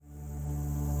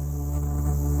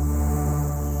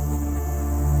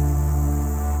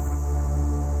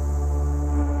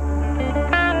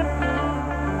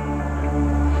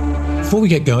Before we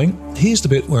get going, here's the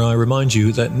bit where I remind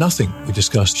you that nothing we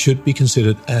discussed should be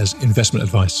considered as investment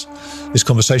advice. This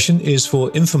conversation is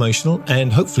for informational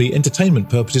and hopefully entertainment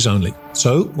purposes only.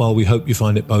 So, while we hope you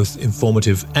find it both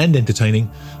informative and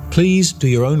entertaining, please do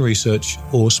your own research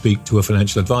or speak to a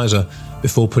financial advisor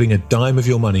before putting a dime of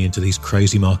your money into these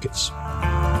crazy markets.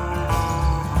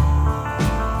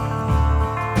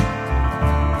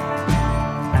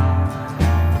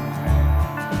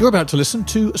 You're about to listen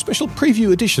to a special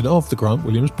preview edition of the Grant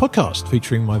Williams podcast,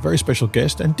 featuring my very special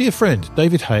guest and dear friend,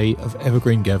 David Hay of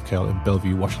Evergreen GavCal in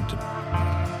Bellevue, Washington.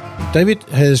 David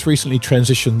has recently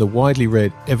transitioned the widely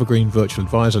read Evergreen Virtual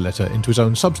Advisor letter into his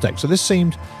own Substack, so this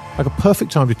seemed like a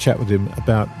perfect time to chat with him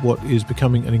about what is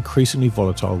becoming an increasingly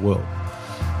volatile world.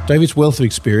 David's wealth of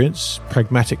experience,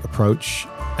 pragmatic approach,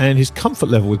 and his comfort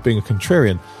level with being a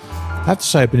contrarian I have to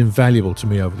say have been invaluable to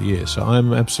me over the years, so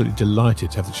I'm absolutely delighted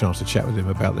to have the chance to chat with him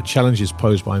about the challenges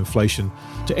posed by inflation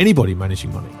to anybody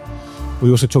managing money.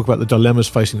 We also talk about the dilemmas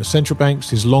facing the central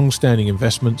banks, his long-standing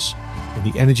investments in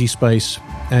the energy space,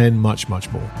 and much, much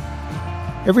more.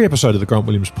 Every episode of the Grant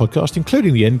Williams podcast,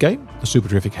 including the Endgame, the Super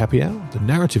Terrific Happy Hour, the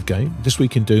Narrative Game, This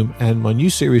Week in Doom, and my new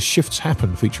series Shifts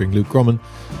Happen featuring Luke Groman,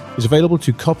 is available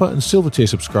to Copper and Silver tier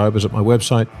subscribers at my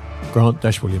website,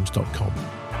 grant-williams.com.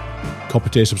 Copper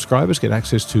tier subscribers get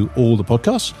access to all the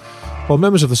podcasts, while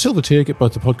members of the Silver tier get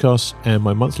both the podcasts and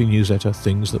my monthly newsletter,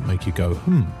 Things That Make You Go,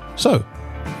 So,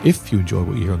 if you enjoy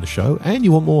what you hear on the show and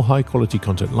you want more high-quality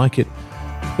content like it,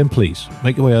 then please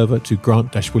make your way over to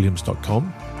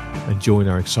grant-williams.com and join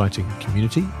our exciting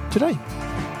community today.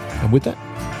 And with that,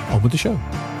 on with the show.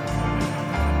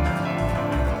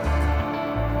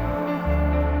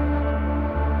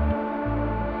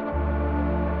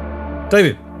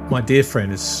 David, my dear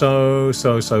friend, it's so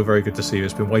very good to see you.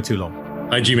 It's been way too long.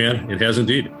 Hi, G-Man. It has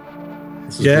indeed.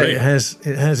 Yeah, great. It has.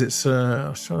 It's. I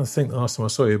was trying to think the last time I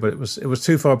saw you, but it was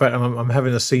too far back, and I'm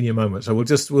having a senior moment. So we'll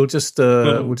just call it.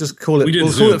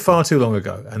 We'll call it far too long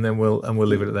ago, and then we'll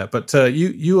leave it at that. But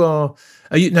you are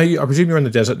you now? I presume you're in the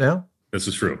desert now. This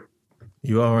is true.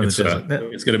 You are in the desert.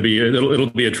 It's going to be. It'll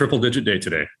be a triple digit day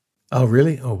today. Oh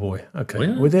really? Oh boy. Okay, well,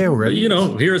 yeah. We're there already.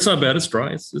 Here it's not bad. It's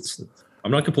dry. It's.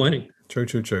 I'm not complaining.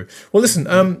 True. Well, listen.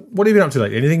 What have you been up to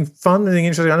lately? Anything fun? Anything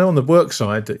interesting? I know on the work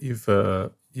side that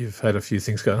you've had a few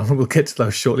things going on. We'll get to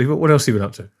those shortly. But what else have you been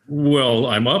up to? Well,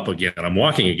 I'm up again. I'm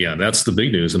walking again. That's the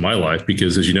big news in my life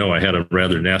because, as you know, I had a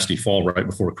rather nasty fall right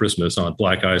before Christmas on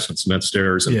black ice and cement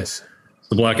stairs. And yes,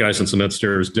 the black ice and cement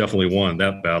stairs definitely won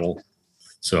that battle.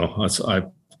 So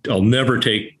I'll never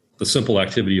take the simple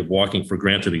activity of walking for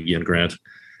granted again, Grant.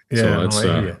 Yeah,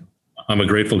 so I'm a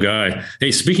grateful guy.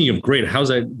 Hey, speaking of great, how's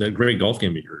that great golf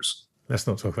game of yours? Let's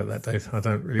not talk about that, Dave. I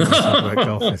don't really want to talk about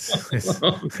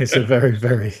golf. It's a very,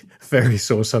 very, very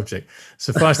sore subject.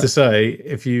 Suffice to say,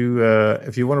 if you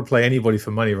want to play anybody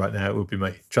for money right now, it would be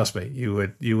me. Trust me, you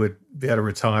would be able to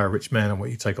retire a rich man on what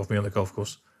you take off me on the golf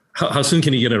course. How soon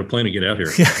can you get on a plane and get out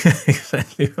here? Yeah,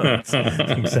 exactly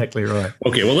right. Exactly right.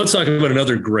 Okay, well, let's talk about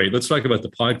another great. Let's talk about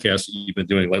the podcasts that you've been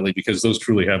doing lately because those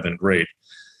truly have been great.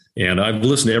 And I've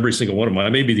listened to every single one of them. I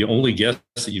may be the only guest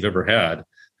that you've ever had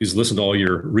who's listened to all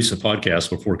your recent podcasts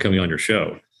before coming on your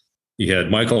show. You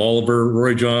had Michael Oliver,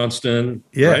 Roy Johnston,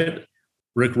 right?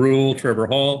 Rick Rule, Trevor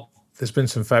Hall. There's been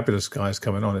some fabulous guys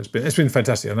coming on. It's been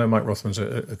fantastic. I know Mike Rothman's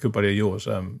a good buddy of yours.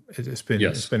 It's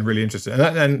been really interesting.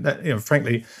 And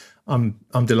frankly, I'm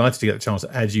delighted to get a chance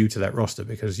to add you to that roster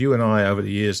because you and I over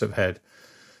the years have had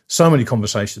so many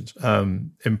conversations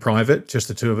in private, just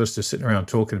the two of us, just sitting around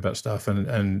talking about stuff,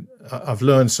 and I've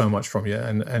learned so much from you.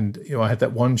 And I had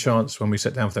that one chance when we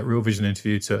sat down for that Real Vision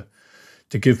interview to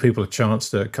give people a chance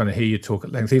to kind of hear you talk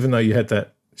at length, even though you had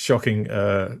that shocking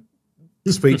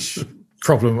speech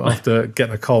problem after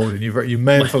getting a cold, and you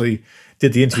manfully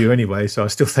did the interview anyway. So I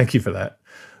still thank you for that.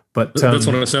 But that's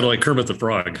when I sounded like Kermit the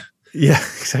Frog. Yeah,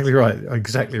 exactly right.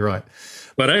 Exactly right.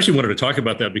 But I actually wanted to talk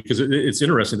about that because it's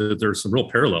interesting that there's some real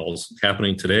parallels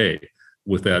happening today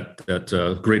with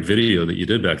that great video that you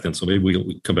did back then. So maybe we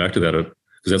can come back to that because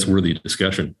that's worthy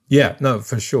discussion. Yeah, no,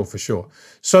 for sure.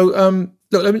 So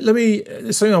look, let me.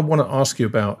 There's something I want to ask you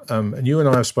about, and you and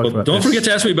I have spoken about. Don't forget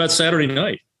to ask me about Saturday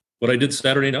night. What I did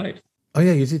Saturday night. Oh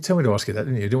yeah, you did tell me to ask you that,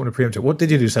 didn't you? You didn't want to preempt it. What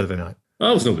did you do Saturday night?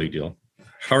 Oh, it was no big deal.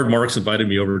 Howard Marks invited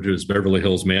me over to his Beverly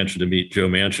Hills mansion to meet Joe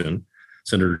Manchin.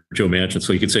 Senator Joe Manchin,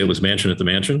 so you could say it was Manchin at the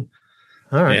mansion.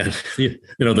 All right.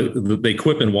 And they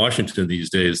quip in Washington these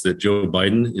days that Joe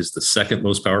Biden is the second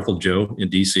most powerful Joe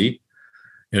in D.C.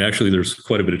 And actually, there's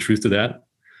quite a bit of truth to that.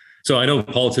 So I know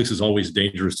politics is always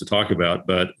dangerous to talk about,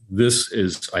 but this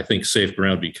is, I think, safe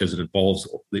ground because it involves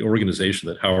the organization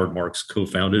that Howard Marks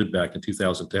co-founded back in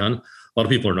 2010. A lot of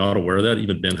people are not aware of that.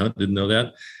 Even Ben Hunt didn't know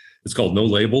that. It's called No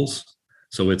Labels.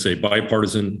 So it's a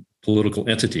bipartisan political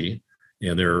entity,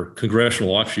 and their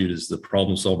congressional offshoot is the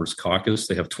Problem Solvers Caucus.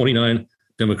 They have 29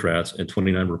 Democrats and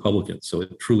 29 Republicans. So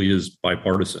it truly is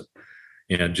bipartisan.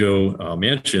 And Joe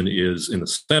Manchin is in the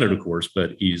Senate, of course,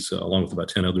 but he's, along with about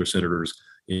 10 other senators,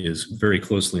 is very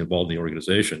closely involved in the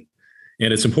organization.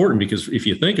 And it's important because if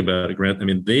you think about it, Grant, I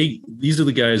mean, these are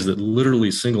the guys that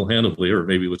literally single-handedly, or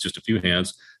maybe with just a few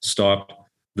hands, stopped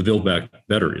the Build Back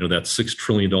Better. That $6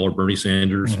 trillion Bernie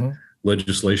Sanders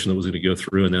legislation that was going to go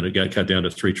through, and then it got cut down to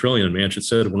 $3 trillion. And Manchin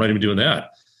said, "We're not even doing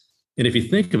that." And if you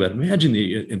think about it, imagine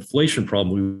the inflation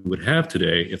problem we would have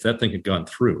today if that thing had gone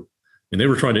through. And they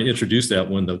were trying to introduce that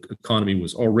when the economy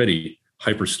was already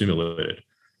hyper-stimulated.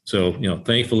 So,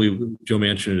 thankfully, Joe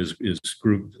Manchin and his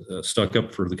group stuck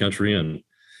up for the country. And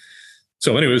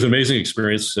so anyway, it was an amazing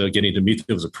experience getting to meet them.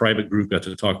 It was a private group, got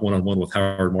to talk one-on-one with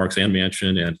Howard Marks and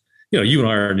Manchin. And, you and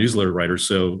I are newsletter writers,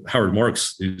 so Howard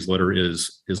Marks' newsletter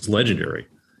is legendary.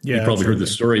 Yeah, you probably heard the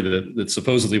story that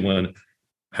supposedly when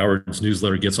Howard's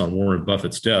newsletter gets on Warren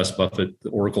Buffett's desk, the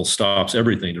Oracle stops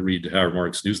everything to read Howard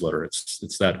Marks' newsletter.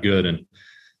 It's that good. And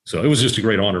so it was just a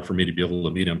great honor for me to be able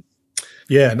to meet him.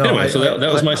 Yeah, no. Anyway,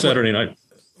 that was my Saturday night.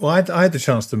 Well, I had the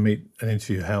chance to meet and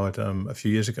interview Howard a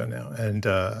few years ago now, and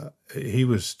he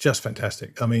was just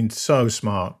fantastic. I mean, so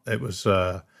smart. It was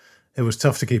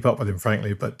tough to keep up with him,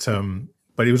 frankly, but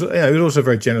he was also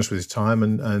very generous with his time,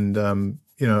 and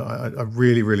I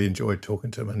really, really enjoyed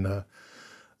talking to him and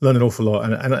learned an awful lot.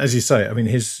 And as you say, I mean,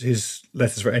 his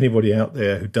letters, for anybody out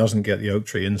there who doesn't get the Oak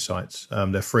Tree Insights,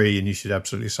 they're free, and you should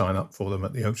absolutely sign up for them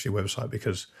at the Oak Tree website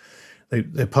because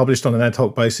they're published on an ad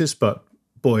hoc basis, but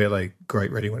boy, are they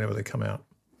great reading whenever they come out.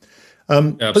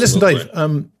 But listen, Dave,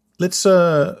 let's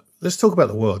talk about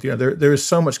the world. There is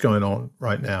so much going on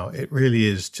right now. It really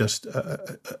is just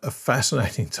a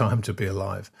fascinating time to be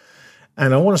alive.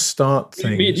 And I want to start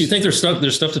things. Do you think there's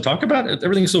stuff to talk about?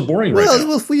 Everything's so boring right now.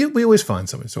 Well, we always find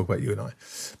something to talk about, you and I.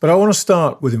 But I want to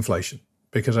start with inflation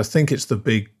because I think it's the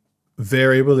big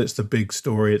variable, it's the big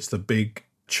story, it's the big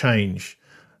change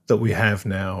that we have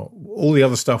now. All the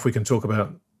other stuff we can talk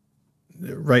about,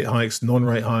 rate hikes,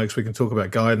 non-rate hikes, we can talk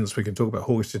about guidance, we can talk about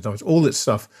hawkish numbers. All that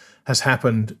stuff has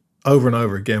happened over and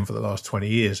over again for the last 20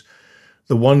 years.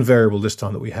 The one variable this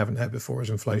time that we haven't had before is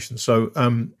inflation. So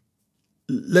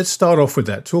let's start off with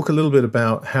that. Talk a little bit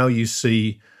about how you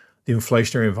see the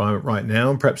inflationary environment right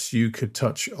now, and perhaps you could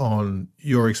touch on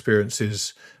your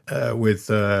experiences with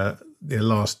the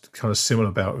last kind of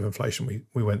similar bout of inflation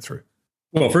we went through.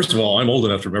 Well, first of all, I'm old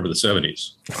enough to remember the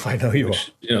 70s. I know you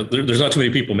are. There's not too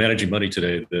many people managing money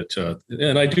today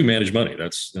and I do manage money.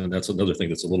 That's another thing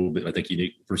that's a little bit, I think,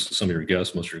 unique versus some of your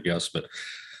guests, most of your guests. But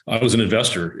I was an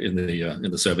investor in the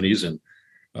 70s, and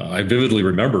I vividly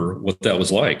remember what that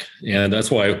was like. And that's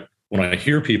why when I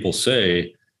hear people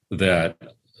say that,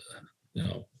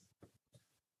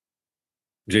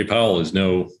 Jay Powell is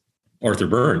no Arthur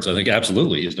Burns, I think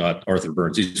absolutely he's not Arthur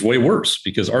Burns. He's way worse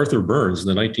because Arthur Burns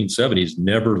in the 1970s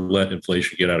never let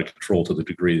inflation get out of control to the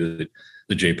degree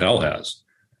that Jay Powell has.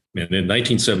 And in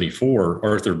 1974,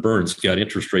 Arthur Burns got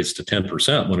interest rates to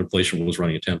 10% when inflation was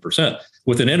running at 10%,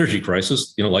 with an energy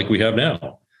crisis, like we have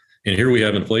now. And here we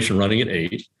have inflation running at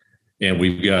 8%, and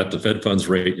we've got the Fed funds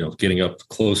rate, getting up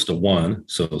close to 1%,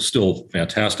 so still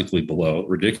fantastically below,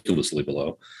 ridiculously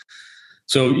below.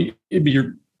 So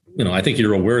I think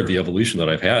you're aware of the evolution that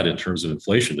I've had in terms of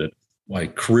inflation. That my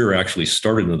career actually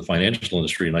started in the financial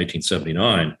industry in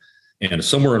 1979. And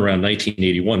somewhere around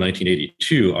 1981,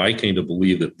 1982, I came to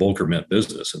believe that Volcker meant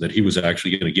business and that he was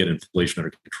actually going to get inflation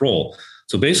under control.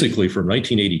 So basically from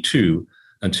 1982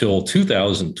 until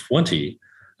 2020,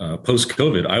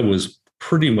 post-COVID, I was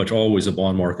pretty much always a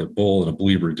bond market bull and a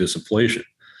believer in disinflation.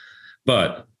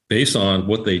 But based on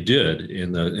what they did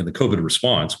in the COVID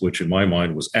response, which in my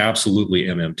mind was absolutely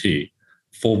MMT,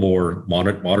 full-bore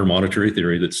modern monetary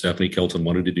theory that Stephanie Kelton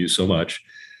wanted to do so much,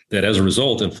 that as a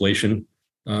result, inflation,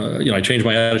 I changed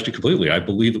my attitude completely. I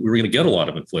believed that we were going to get a lot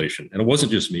of inflation. And it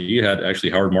wasn't just me. You had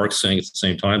actually Howard Marks saying at the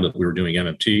same time that we were doing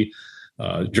MMT.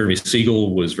 Jeremy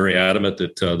Siegel was very adamant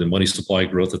that the money supply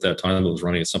growth at that time that was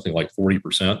running at something like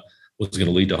 40% was going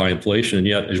to lead to high inflation. And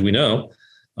yet, as we know,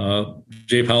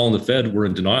 Jay Powell and the Fed were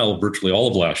in denial virtually all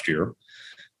of last year.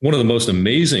 One of the most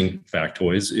amazing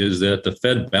factoids is that the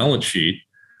Fed balance sheet,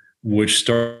 which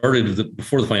started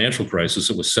before the financial crisis,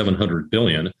 it was $700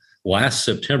 billion. Last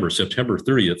September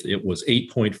 30th, it was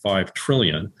 $8.5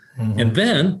 trillion. Mm-hmm. And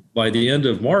then by the end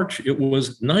of March, it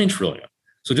was $9 trillion.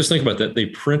 So just think about that. They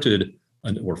printed,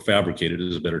 or fabricated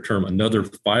is a better term, another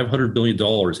 $500 billion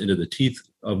into the teeth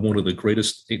of one of the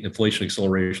greatest inflation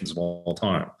accelerations of all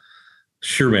time.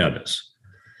 Sheer madness.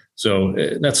 So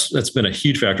that's been a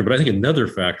huge factor. But I think another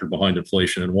factor behind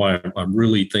inflation and why I'm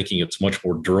really thinking it's much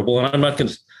more durable. And I'm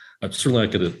certainly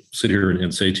not going to sit here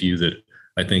and say to you that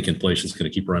I think inflation is going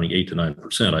to keep running 8 to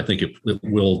 9%. I think it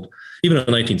will. Even in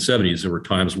the 1970s, there were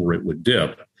times where it would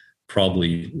dip.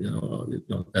 Probably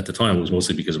at the time it was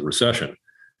mostly because of recession,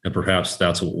 and perhaps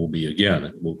that's what it will be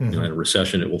again. In a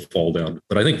recession, it will fall down.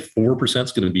 But I think 4%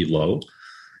 is going to be low,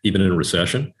 even in a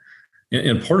recession.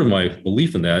 And part of my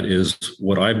belief in that is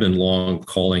what I've been long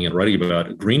calling and writing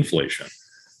about greenflation.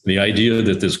 The idea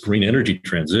that this green energy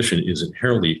transition is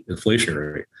inherently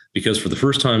inflationary, because for the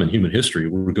first time in human history,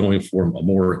 we're going from a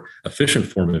more efficient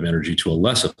form of energy to a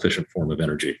less efficient form of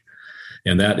energy.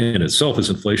 And that in itself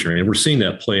is inflationary. And we're seeing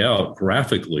that play out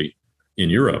graphically in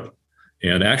Europe.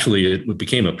 And actually, it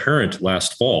became apparent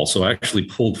last fall. So I actually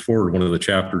pulled forward one of the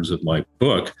chapters of my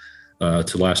book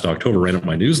to last October, ran up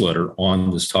my newsletter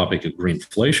on this topic of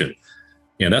greenflation.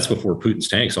 And that's before Putin's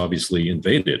tanks obviously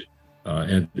invaded.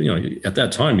 And at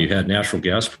that time, you had natural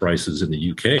gas prices in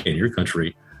the UK, in your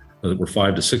country, that were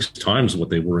 5 to 6 times what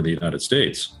they were in the United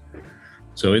States.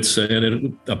 So it's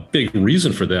a big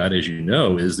reason for that, as you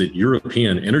know, is that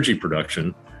European energy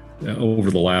production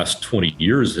over the last 20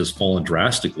 years has fallen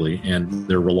drastically, and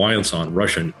their reliance on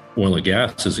Russian oil and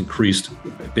gas has increased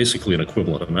basically an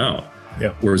equivalent amount.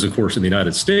 Yeah. Whereas, of course, in the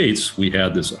United States, we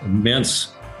had this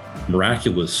immense,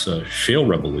 miraculous shale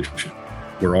revolution,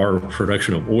 where our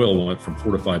production of oil went from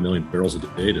 4 to 5 million barrels a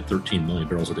day to 13 million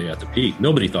barrels a day at the peak.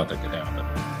 Nobody thought that could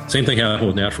happen. Same thing happened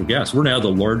with natural gas. We're now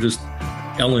the largest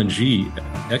LNG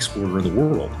exporter in the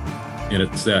world. And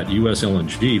it's that U.S.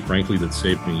 LNG, frankly, that's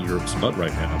saving Europe's butt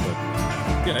right now. But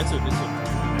yeah, it's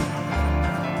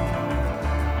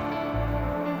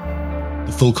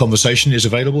The full conversation is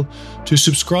available to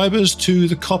subscribers to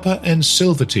the copper and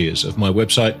silver tiers of my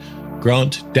website,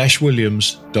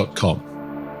 grant-williams.com.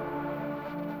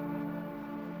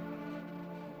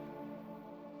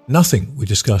 Nothing we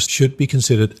discussed should be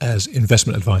considered as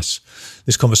investment advice.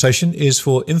 This conversation is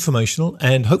for informational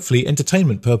and hopefully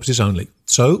entertainment purposes only.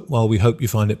 So, while we hope you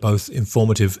find it both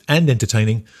informative and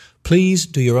entertaining, please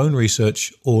do your own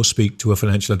research or speak to a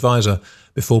financial advisor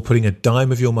before putting a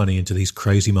dime of your money into these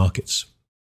crazy markets.